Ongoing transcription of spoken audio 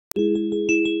What's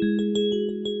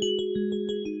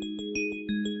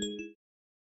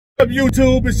up,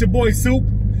 YouTube? It's your boy Soup,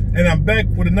 and I'm back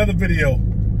with another video.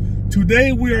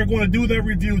 Today we are going to do that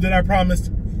review that I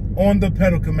promised on the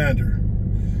Pedal Commander.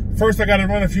 First, I got to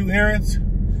run a few errands,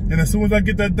 and as soon as I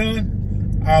get that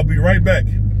done, I'll be right back.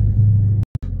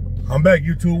 I'm back,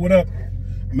 YouTube. What up,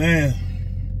 man?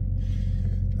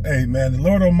 Hey, man, the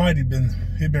Lord Almighty been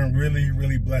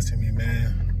really blessing me,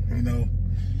 man.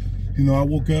 You know, I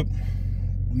woke up,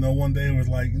 one day it was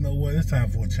like, you know what, it's time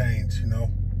for a change,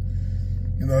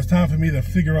 it's time for me to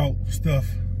figure out stuff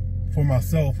for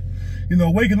myself.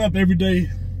 Waking up every day,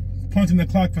 punching the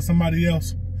clock for somebody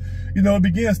else, it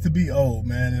begins to be old,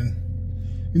 man.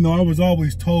 And, I was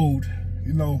always told,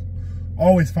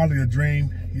 always follow your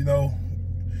dream, you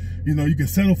can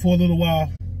settle for a little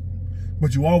while,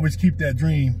 but you always keep that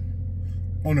dream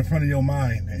on the front of your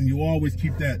mind. And you always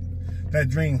keep that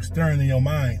dream stirring in your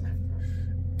mind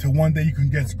till one day you can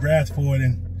get grasp for it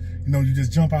and, you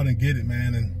just jump out and get it,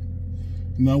 man. And,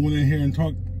 I went in here and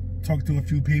talked to a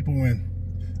few people, and,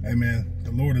 hey, man,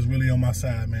 the Lord is really on my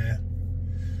side, man.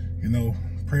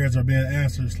 Prayers are being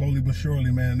answered slowly but surely,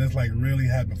 man. That's like really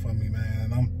happening for me,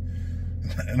 man.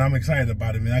 And I'm excited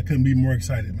about it, man. I couldn't be more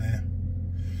excited, man.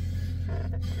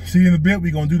 See you in a bit.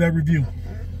 We're going to do that review. All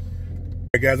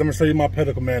right, guys, I'm going to show you my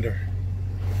Pedal Commander.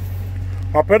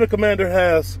 My Pedal Commander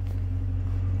has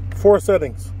 4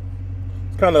 settings.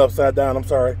 It's kind of upside down, I'm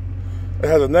sorry. It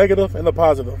has a negative and a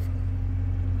positive.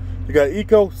 You got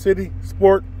Eco, City,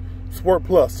 Sport, Sport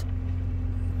Plus.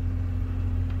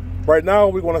 Right now,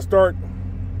 we're going to start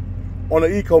on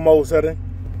the Eco mode setting.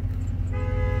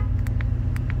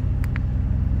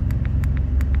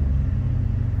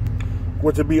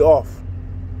 Which will be off.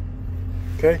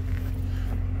 Okay.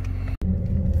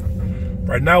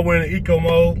 Right now we're in Eco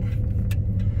mode.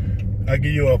 I'll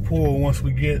give you a pull once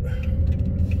we get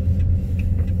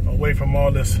away from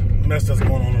all this mess that's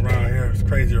going on around here. It's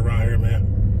crazy around here, man.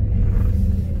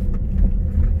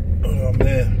 Oh,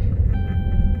 man.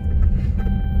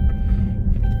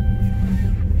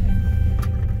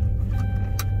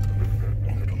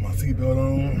 Put my seatbelt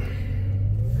on.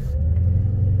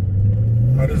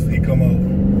 Oh, this is Eco mode.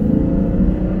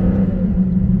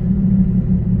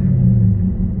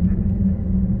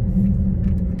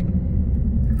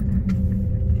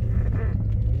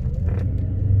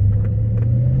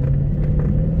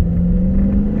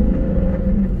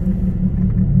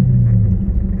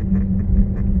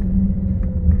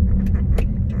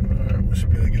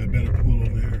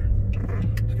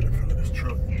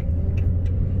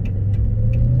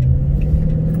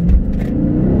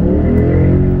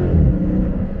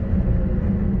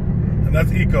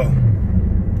 That's Eco.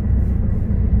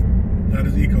 That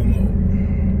is Eco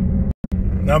mode.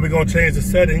 Now we're going to change the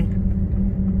setting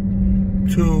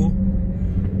to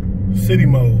City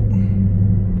mode.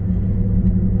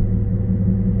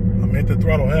 I'm at the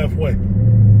throttle halfway.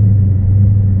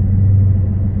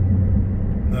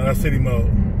 Now that's City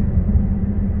mode.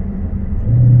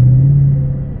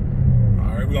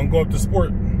 All right, we're going to go up to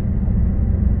Sport.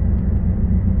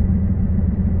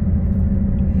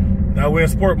 Now we're in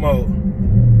Sport mode.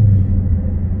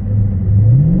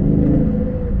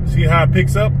 See how it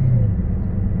picks up?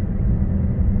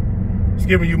 It's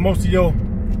giving you most of your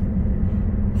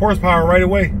horsepower right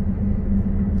away.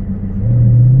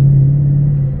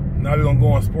 Now we're gonna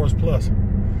go on Sports Plus.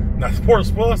 Now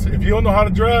Sports Plus, if you don't know how to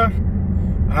drive,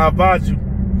 I advise you,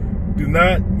 do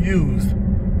not use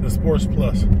the Sports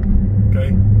Plus,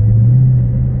 okay?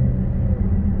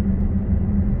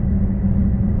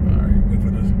 All right, wait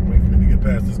for me to get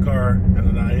past this car, and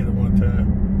then I hit it one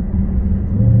time.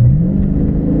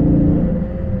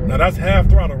 Now that's half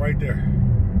throttle right there.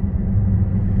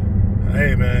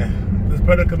 Hey, man, this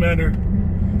Pedal Commander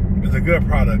is a good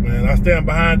product, man. I stand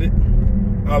behind it.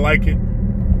 I like it.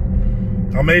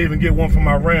 I may even get one for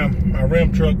my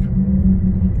Ram truck,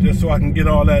 just so I can get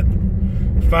all that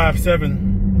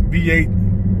 5.7 V8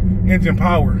 engine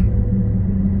power.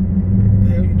 What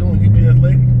the hell you doing, UPS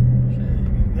lady?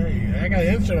 Hey, I got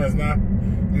insurance now.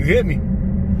 You hit me.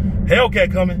 Hellcat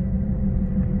coming.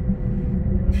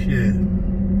 Shit.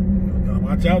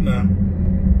 Watch out now.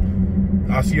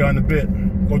 I'll see y'all in a bit.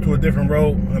 Go to a different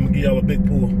road. I'm gonna give y'all a big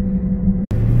pull.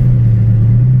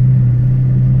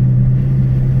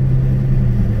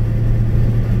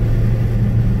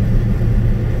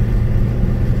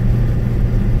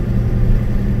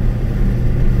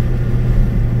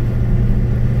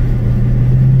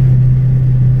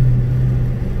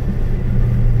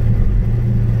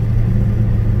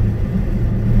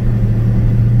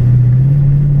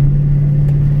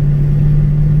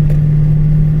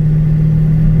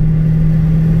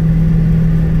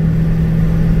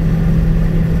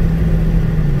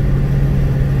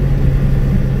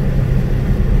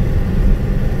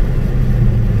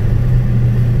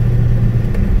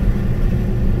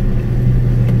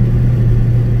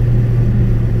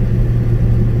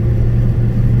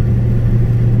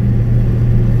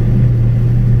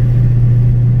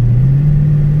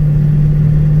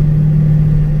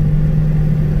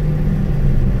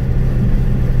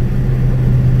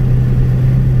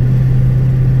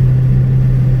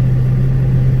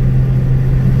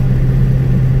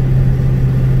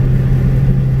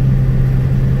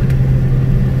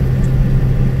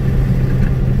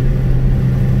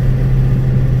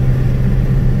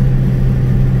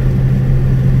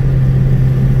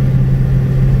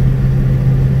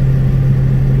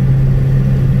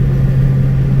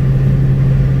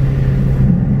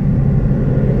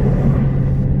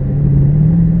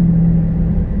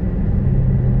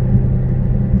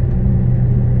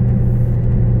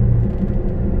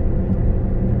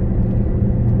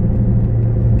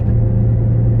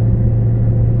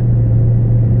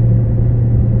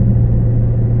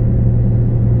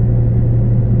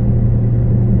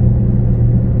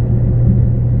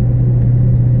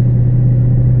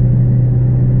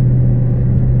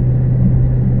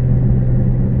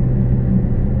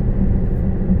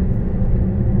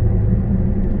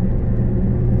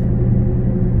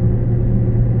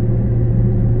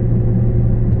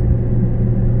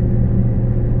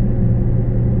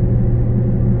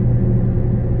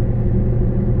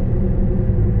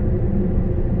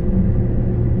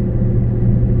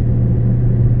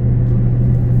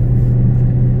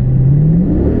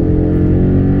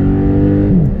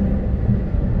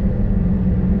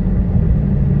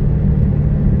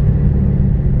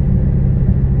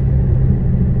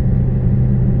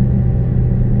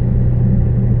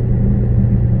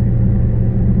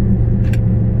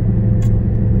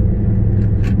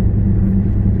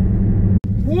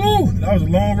 That was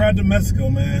a long ride to Mexico,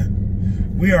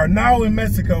 man. We are now in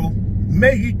Mexico.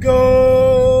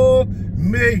 Mexico,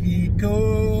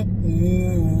 Mexico.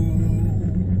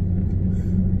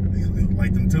 You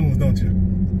like them tunes, don't you?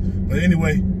 But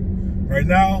anyway, right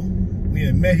now, we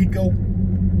in Mexico.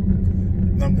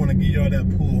 And I'm gonna give y'all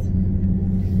that pull.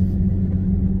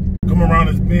 Come around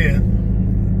this bend,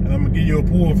 and I'm gonna give you a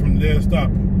pull from there to stop.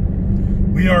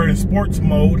 We are in sports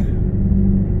mode.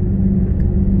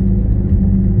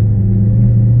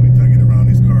 Wait till I get around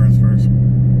these cars first.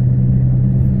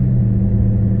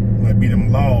 Might be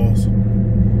them laws. I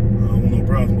don't want no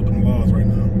problems with them laws right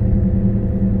now.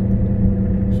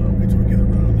 So I'll wait till we get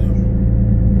around them.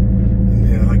 And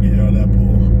then I'll give y'all that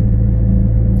pull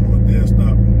from a dead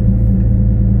stop.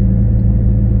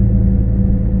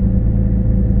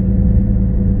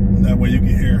 And that way you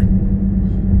can hear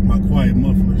my quiet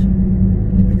mufflers.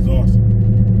 Exhausted.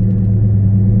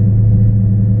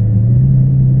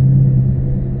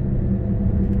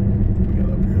 Get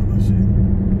up here, let's see.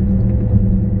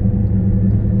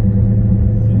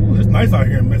 Ooh, it's nice out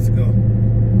here in Mexico.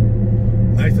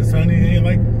 Nice and sunny. It ain't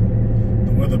like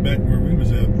the weather back where we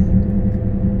was at.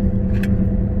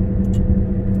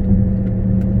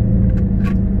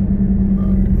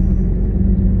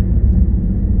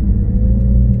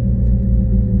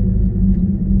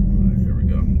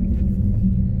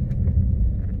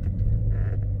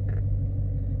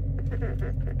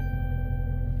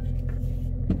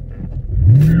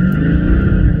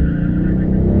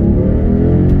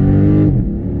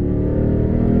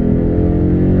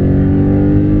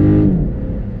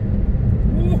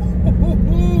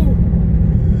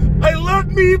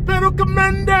 Pedal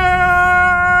Commander!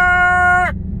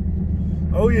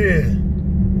 Oh yeah.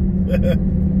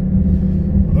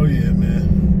 Oh yeah, man.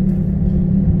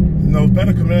 You know,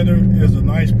 Pedal Commander is a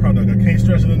nice product. I can't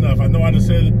stress it enough. I know I just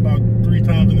said it about 3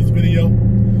 times in this video.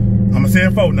 I'm gonna say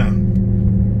it 4 now.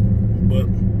 But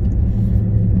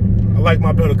I like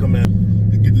my Pedal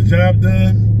Commander. It get the job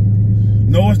done.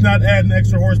 No, it's not adding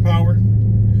extra horsepower.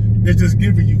 It's just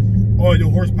giving you all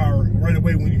your horsepower right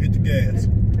away when you hit the gas.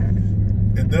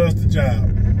 It does the job.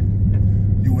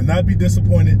 You will not be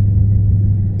disappointed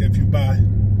if you buy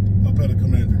a Pedal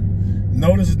Commander.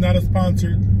 No, this is not a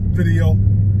sponsored video.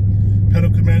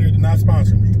 Pedal Commander did not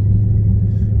sponsor me.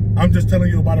 I'm just telling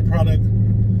you about a product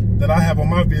that I have on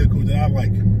my vehicle that I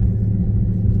like.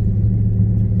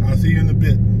 I'll see you in a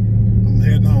bit. I'm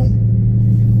heading home.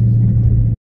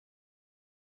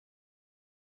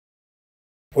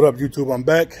 What up, YouTube? I'm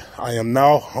back. I am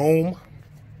now home.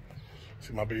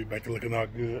 See my baby back there looking all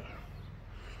good.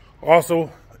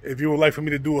 Also, if you would like for me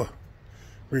to do a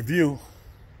review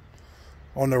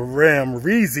on the Ram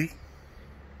Reezy,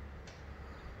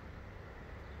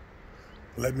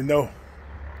 let me know.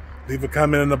 Leave a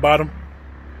comment in the bottom.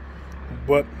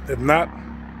 But if not,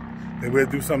 then we'll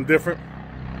do something different.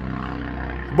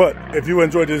 But if you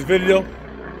enjoyed this video,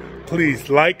 please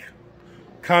like,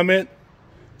 comment,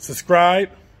 subscribe,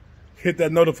 hit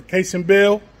that notification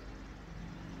bell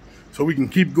so we can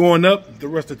keep going up the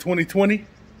rest of 2020.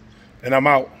 And I'm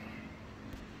out.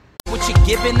 What you're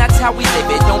given, that's how we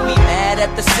live it. Don't be mad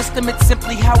at the system, it's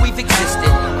simply how we've existed.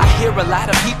 I hear a lot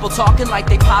of people talking like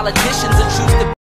they politicians and choose to